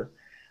midfielder.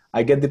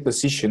 I get the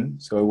position,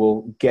 so I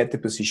will get the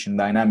position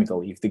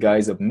dynamically. If the guy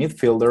is a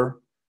midfielder,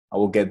 I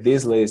will get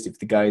this list. If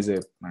the guy is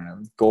a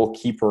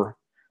goalkeeper,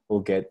 we'll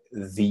get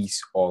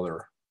these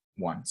other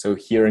one. So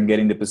here I'm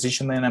getting the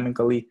position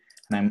dynamically,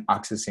 and I'm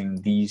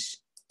accessing these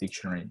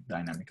dictionary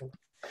dynamically.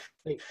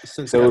 Hey,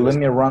 so let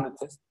me run the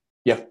test.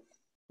 Yeah.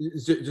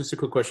 Just a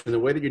quick question. The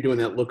way that you're doing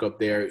that lookup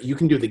there, you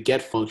can do the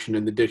get function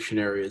in the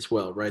dictionary as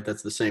well, right?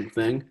 That's the same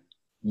thing?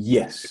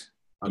 Yes.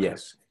 Okay.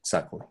 Yes,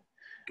 exactly.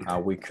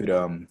 Okay. We could,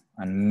 and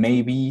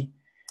maybe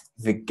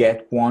the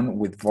get one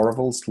with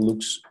variables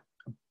looks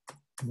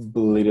a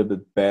little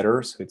bit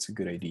better. So it's a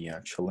good idea,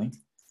 actually.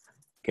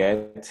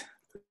 Get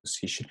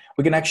position.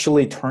 We can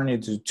actually turn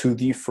it to two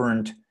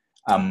different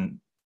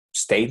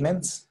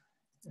statements.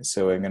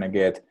 So I'm going to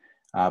get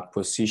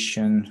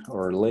position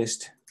or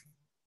list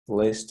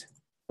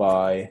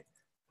by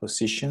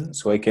position.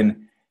 So I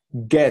can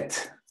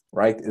get,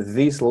 right,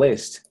 this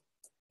list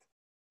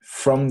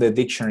from the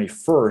dictionary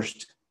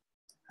first,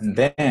 and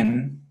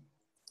then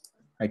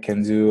I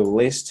can do a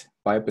list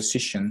by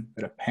position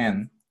with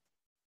append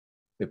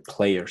the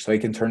player. So I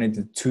can turn it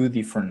into two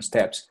different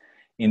steps.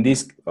 In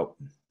this,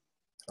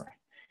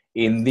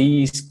 in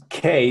this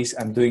case,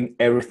 I'm doing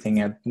everything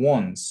at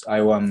once.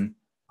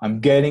 I'm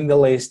getting the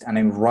list, and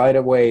I'm right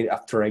away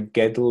after I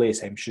get the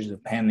list, I'm just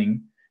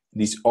appending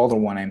this other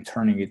one. I'm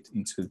turning it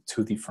into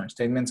two different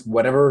statements.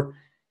 Whatever,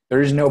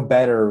 there is no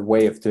better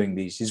way of doing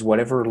this. It's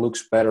whatever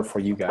looks better for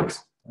you guys.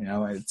 You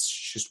know, it's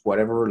just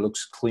whatever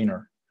looks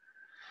cleaner.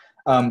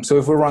 So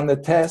if we run the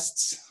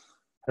tests,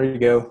 there you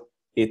go.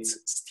 It's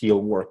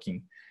still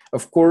working.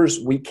 Of course,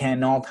 we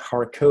cannot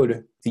hard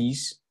code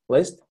these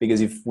list,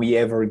 because if we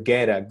ever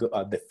get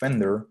a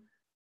defender,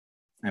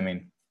 I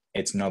mean,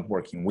 it's not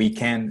working. We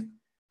can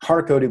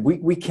hard code it.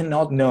 We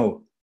cannot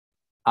know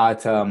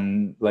at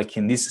like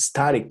in this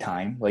static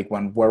time, like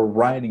when we're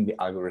writing the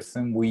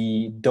algorithm,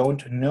 we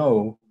don't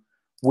know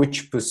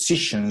which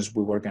positions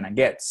we were gonna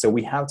get. So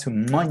we have to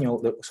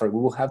we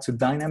will have to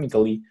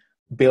dynamically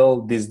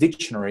build this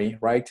dictionary,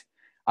 right?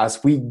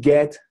 As we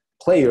get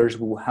players,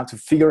 we will have to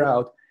figure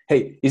out,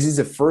 hey, is this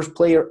the first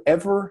player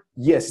ever?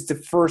 Yes, it's the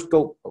first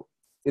goal.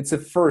 It's the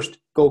first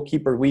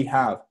goalkeeper we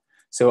have.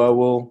 So I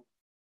will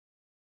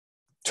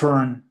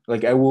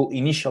I will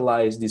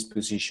initialize this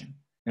position.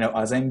 You know,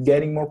 as I'm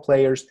getting more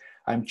players,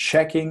 I'm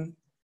checking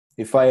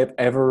if I have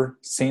ever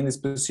seen this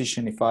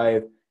position. If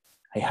I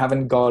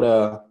haven't got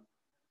a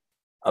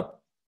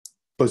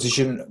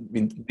position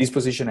in this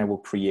position, I will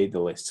create the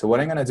list. So what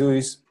I'm gonna do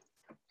is,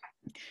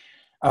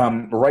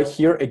 right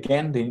here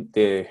again,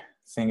 the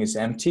thing is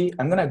empty.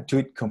 I'm gonna do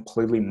it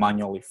completely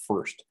manually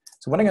first.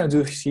 So what I'm gonna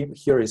do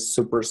here is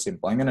super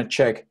simple. I'm gonna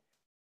check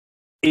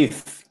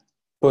if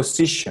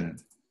position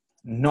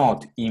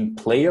not in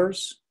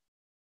players,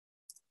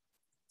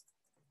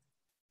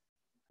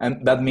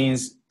 and that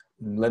means,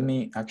 let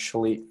me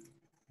actually,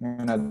 I'm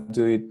gonna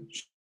do it,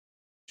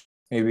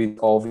 maybe it's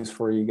obvious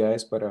for you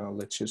guys, but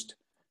let's just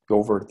go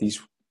over this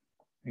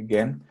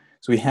again.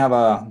 So we have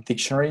a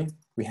dictionary,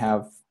 we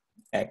have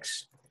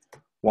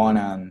X1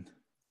 and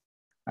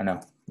I know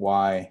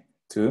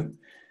Y2.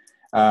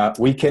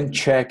 We can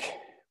check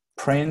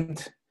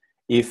print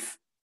if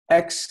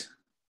X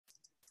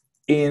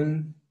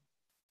in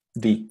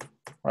D,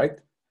 right? I'm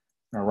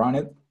gonna run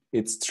it.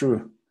 it's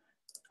true.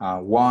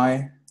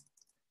 Y,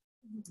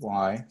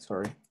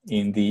 sorry,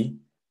 in D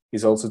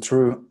is also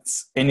true.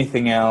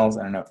 Anything else,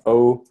 I don't know,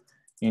 O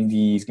in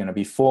D is gonna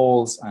be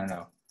false, I don't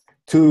know.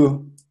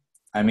 2,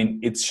 I mean,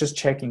 it's just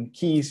checking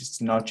keys,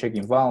 it's not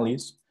checking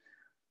values.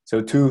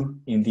 So 2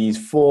 in D is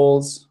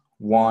false,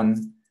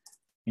 1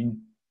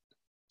 in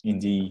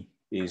D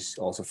is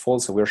also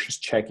false, so we're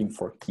just checking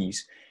for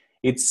keys.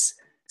 It's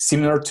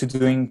similar to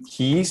doing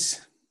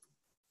keys,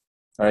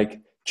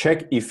 like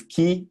check if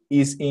key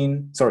is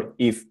in, sorry,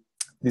 if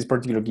this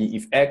particular key,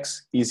 if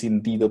X is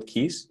in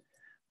D.keys,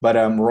 but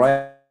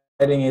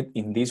writing it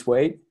in this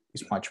way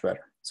is much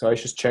better. So I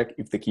just check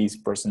if the key is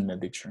present in the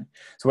dictionary.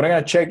 So what I'm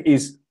gonna check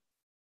is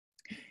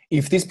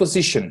if this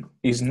position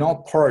is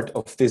not part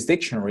of this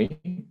dictionary,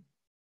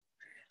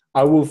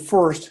 I will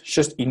first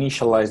just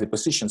initialize the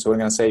position. So we're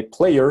gonna say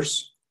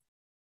players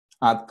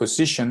at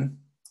position,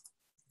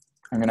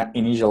 I'm gonna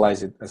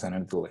initialize it as an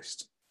empty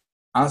list.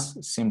 As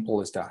simple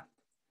as that.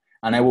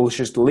 And I will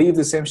just leave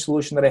the same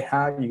solution that I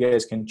had. You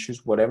guys can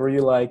choose whatever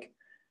you like.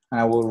 And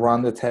I will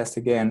run the test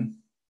again.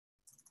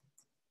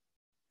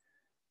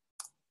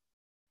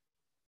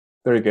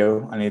 There you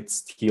go, and it's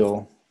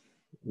still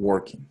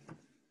working.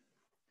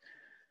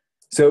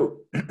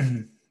 So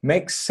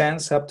makes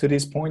sense up to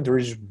this point. There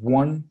is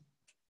one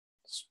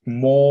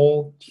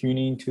small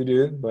tuning to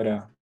do, but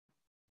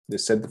they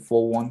set the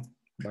full one,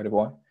 by the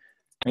way.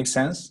 Makes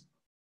sense?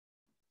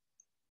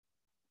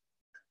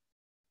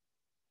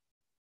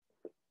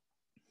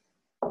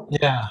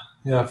 Yeah,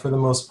 for the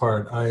most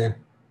part. I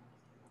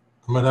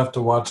might have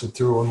to watch it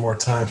through one more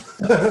time.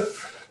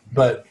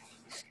 But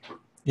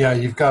yeah,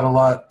 you've got a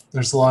lot,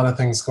 there's a lot of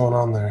things going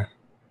on there.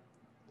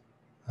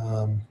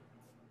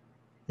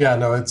 Yeah,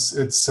 no,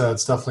 it's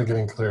definitely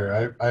getting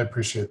clear. I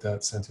appreciate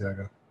that,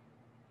 Santiago.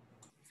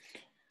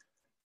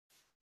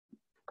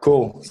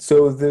 Cool.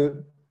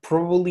 So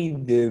probably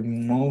the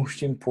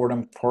most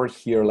important part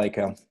here, like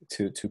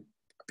to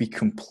be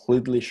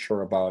completely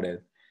sure about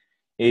it,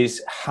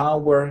 is how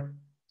we're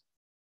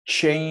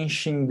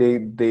changing the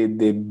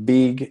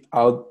big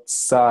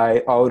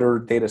outer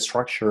data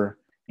structure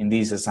in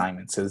these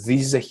assignments. So this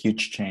is a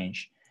huge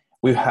change.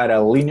 We've had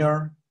a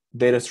linear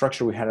data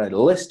structure, we had a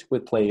list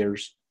with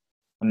players,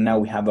 and now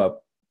we have a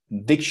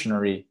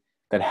dictionary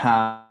that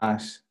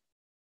has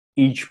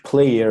each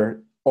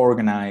player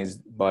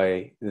organized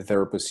by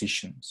their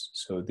positions.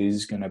 So this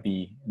is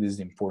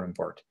the important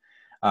part.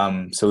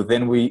 So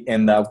then we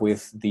end up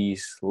with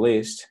this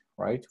list,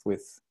 right?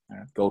 With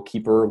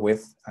goalkeeper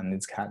with, and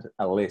it's got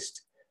a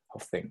list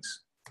of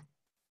things.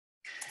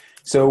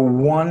 So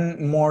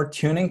one more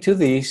tuning to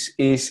this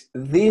is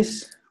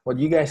this, what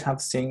you guys are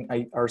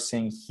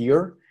saying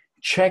here,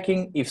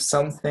 checking if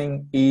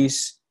something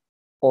is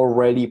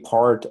already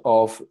part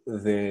of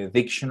the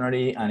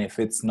dictionary, and if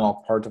it's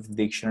not part of the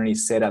dictionary,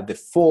 set a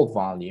default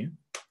value,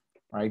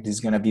 right? This is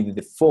gonna be the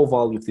default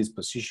value of this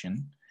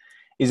position.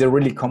 Is a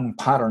really common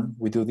pattern.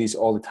 We do this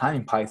all the time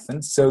in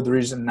Python. So there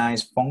is a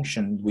nice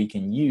function we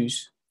can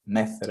use,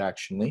 method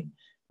actually,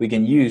 we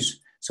can use,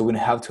 so we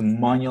don't have to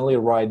manually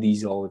write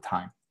these all the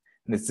time.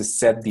 And it's the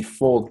set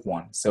default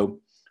one. So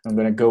I'm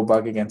gonna go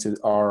back again to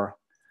our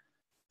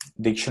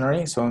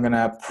dictionary. So I'm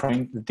gonna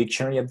print the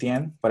dictionary at the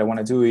end. What I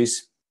wanna do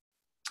is,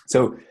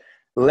 so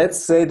let's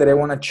say that I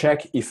wanna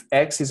check if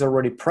X is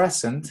already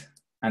present,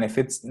 and if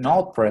it's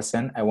not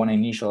present, I wanna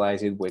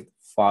initialize it with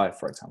 5,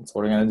 for example.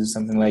 So we're gonna do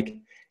something like,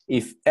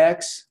 if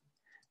X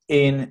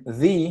in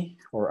D,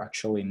 or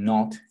actually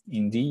not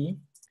in D,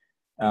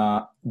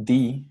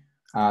 D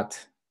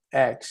at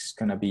X is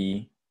gonna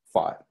be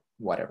 5,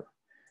 whatever.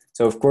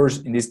 So of course,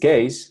 in this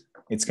case,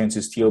 it's going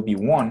to still be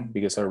 1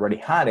 because I already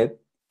had it.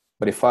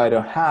 But if I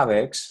don't have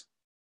X,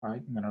 all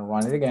right, I'm gonna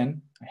run it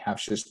again. I have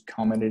just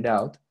commented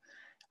out.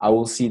 I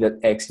will see that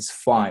X is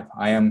 5.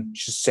 I am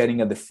just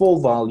setting a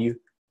default value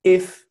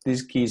if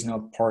this key is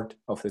not part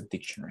of the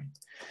dictionary.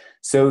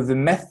 So the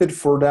method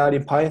for that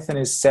in Python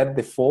is set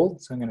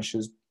default. So I'm gonna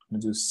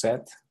do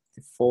set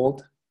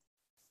default.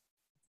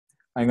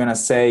 I'm gonna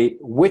say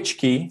which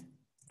key,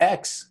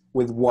 X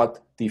with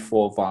what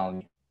default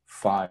value,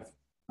 5,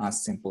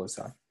 as simple as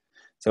that.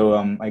 So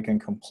I can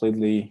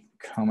completely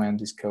comment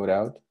this code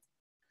out.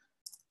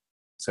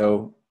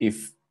 So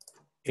if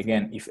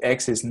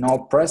X is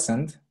not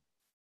present,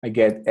 I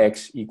get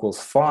X equals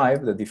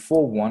 5, the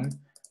default one,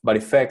 but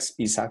if X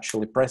is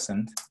actually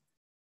present,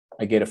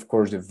 I get, of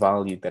course, the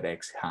value that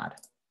X had.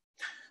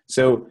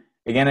 So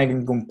again, I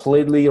can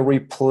completely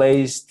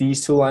replace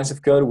these 2 lines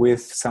of code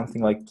with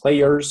something like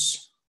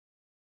players,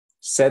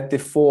 set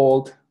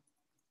default,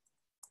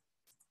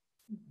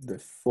 there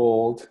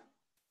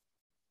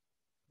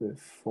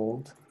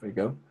you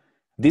go.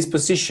 This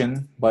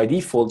position by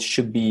default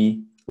should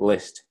be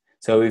list.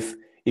 So if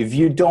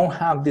you don't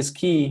have this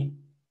key,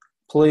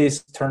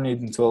 please turn it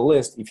into a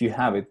list. If you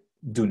have it,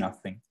 do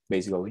nothing,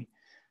 basically.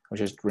 I'll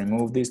just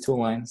remove these 2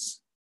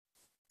 lines.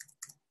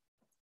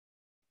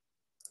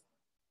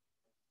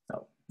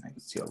 I'm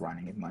still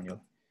running it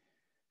manually.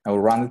 I will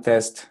run the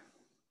test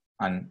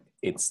and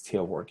it's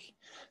still working.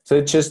 So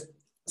it's just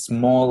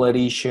small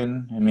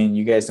addition. I mean,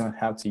 you guys don't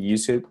have to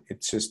use it.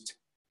 It's just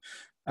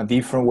a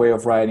different way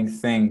of writing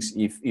things.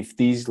 If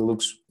this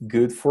looks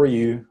good for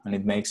you and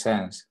it makes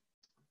sense,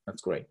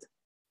 that's great.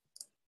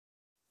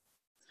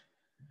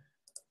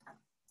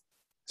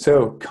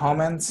 So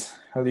comments,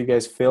 how do you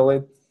guys feel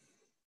it?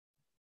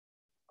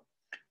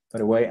 By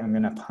the way, I'm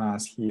gonna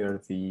pass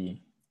here the,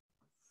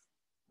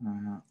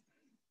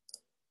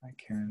 I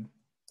can,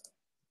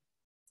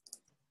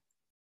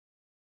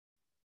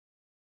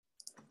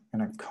 I'm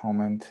gonna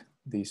comment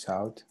this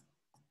out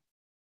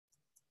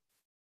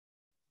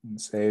and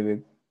save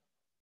it.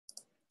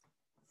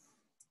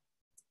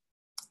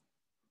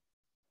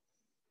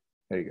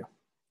 There you go.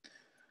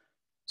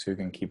 So you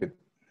can keep it.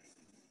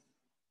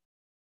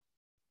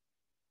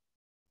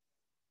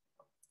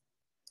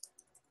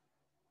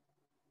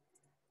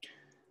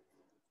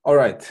 All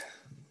right.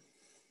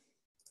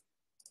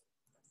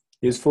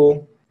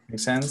 Useful?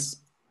 Makes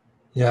sense?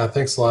 Yeah,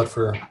 thanks a lot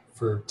for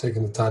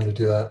taking the time to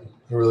do that.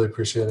 I really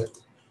appreciate it.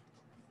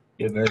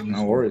 Yeah,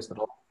 no worries at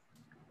all.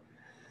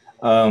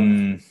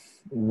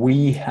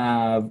 We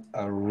have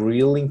a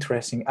real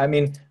interesting, I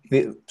mean,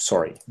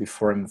 sorry,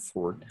 before I move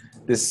forward,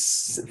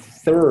 this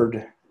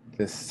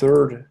the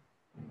third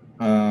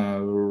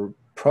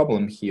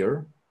problem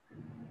here,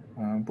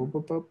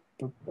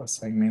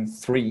 assignment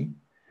 3,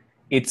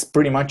 it's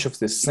pretty much of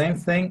the same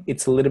thing.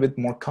 It's a little bit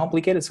more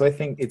complicated. So I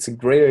think it's a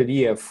great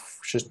idea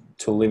just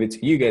to leave it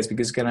to you guys,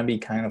 because it's going to be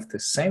kind of the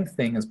same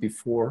thing as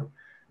before,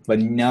 but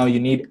now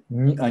you need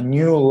a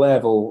new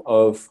level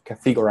of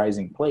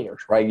categorizing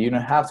players, right? You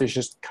don't have to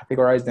just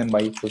categorize them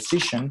by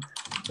position,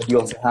 but you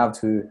also have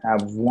to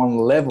have one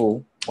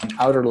level, one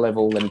outer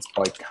level that it's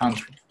by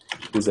country.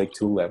 There's like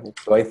 2 levels.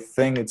 So I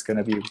think it's going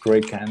to be a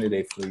great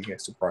candidate for you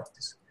guys to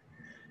practice.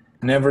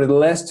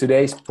 Nevertheless,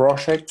 today's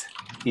project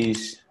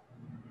is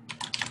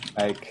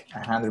like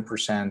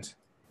 100%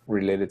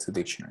 related to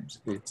dictionaries.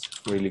 It's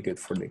really good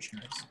for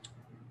dictionaries.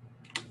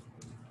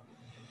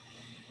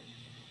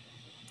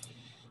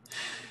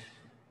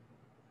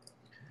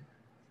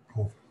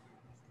 Cool.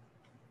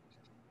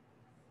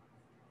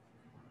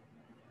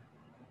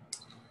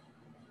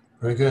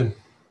 Very good.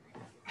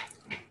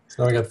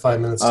 So now I got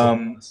 5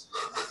 minutes.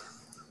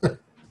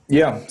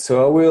 Yeah,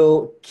 so I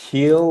will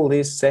kill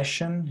this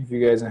session if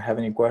you guys don't have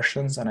any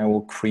questions, and I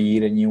will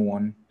create a new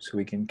one so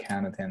we can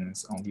count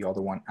attendance on the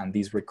other one, and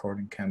this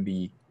recording can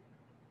be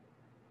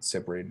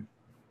separated.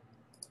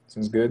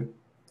 Sounds good?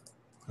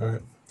 All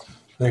right.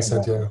 Thanks,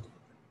 Santiago.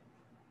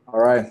 All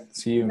right.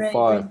 See you in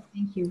 5.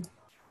 Thank you.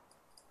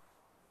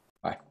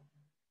 Bye.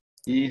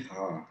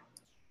 Yeehaw.